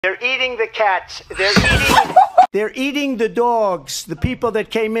They're eating the cats. They're eating the dogs. The people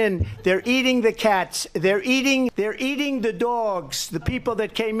that came in, they're eating the cats. They're eating the dogs. The people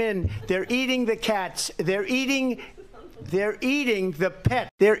that came in, they're eating the cats. They're eating the pet.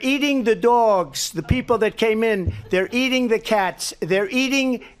 They're eating the dogs. The people that came in, they're eating the cats. They're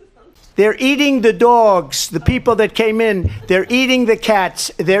eating the dogs. The people that came in, they're eating the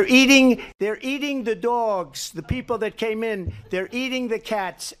cats. They're eating the dogs. The people that came in, they're eating the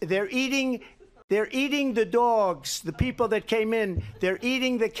cats. They're eating the dogs. The people that came in, they're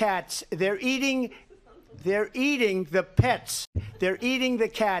eating the cats. They're eating the pets. They're eating the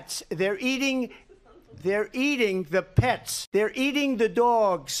cats. They're eating the pets. They're eating the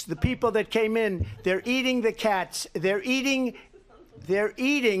dogs. The people that came in, they're eating the cats. They're eating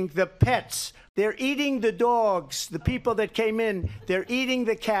the pets. They're eating the dogs. The people that came in, they're eating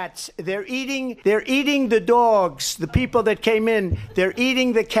the cats. They're eating the dogs. The people that came in, they're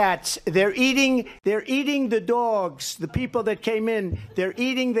eating the cats. They're eating the dogs. The people that came in, they're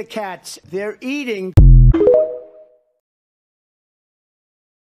eating the cats. They're eating